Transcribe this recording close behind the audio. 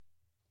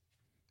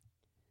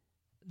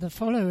The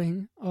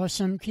following are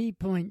some key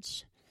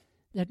points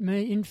that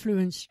may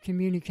influence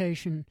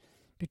communication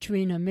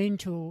between a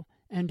mentor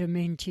and a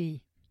mentee.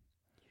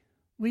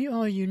 We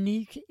are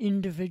unique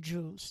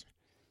individuals.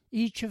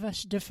 Each of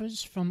us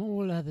differs from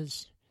all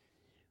others.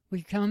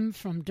 We come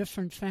from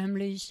different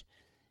families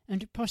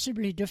and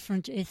possibly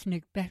different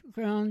ethnic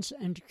backgrounds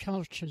and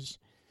cultures,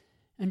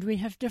 and we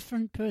have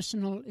different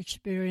personal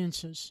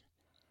experiences.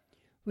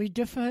 We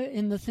differ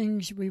in the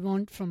things we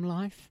want from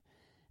life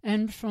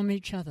and from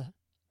each other.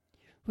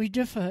 We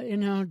differ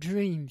in our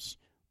dreams,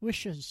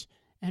 wishes,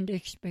 and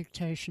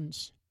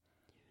expectations.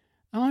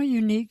 Our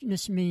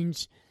uniqueness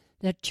means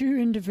that two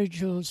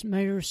individuals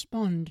may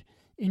respond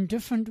in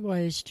different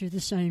ways to the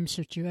same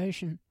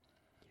situation.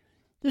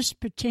 This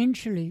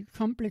potentially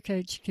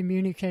complicates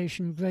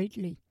communication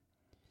greatly.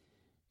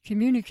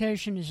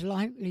 Communication is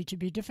likely to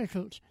be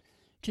difficult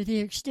to the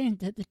extent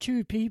that the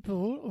two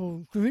people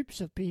or groups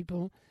of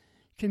people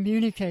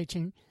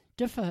communicating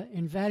differ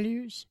in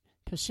values,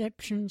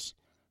 perceptions,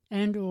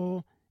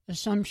 and/or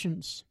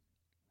assumptions.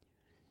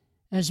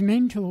 As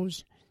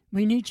mentors,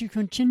 we need to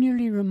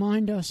continually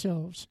remind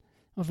ourselves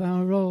of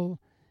our role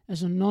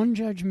as a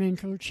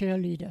non-judgmental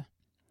cheerleader.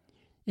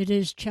 It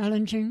is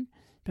challenging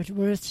but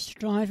worth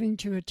striving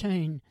to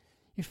attain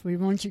if we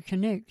want to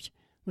connect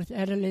with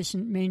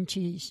adolescent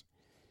mentees,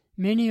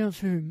 many of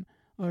whom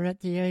are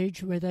at the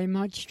age where they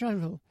might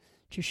struggle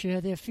to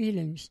share their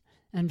feelings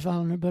and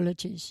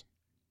vulnerabilities.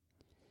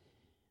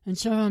 And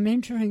so our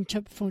mentoring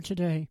tip for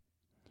today: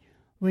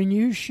 when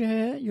you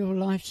share your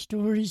life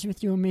stories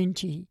with your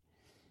mentee,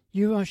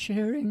 you are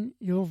sharing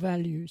your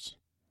values.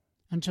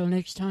 Until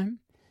next time,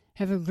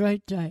 have a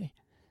great day,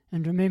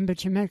 and remember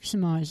to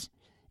maximize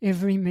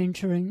every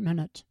mentoring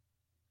minute.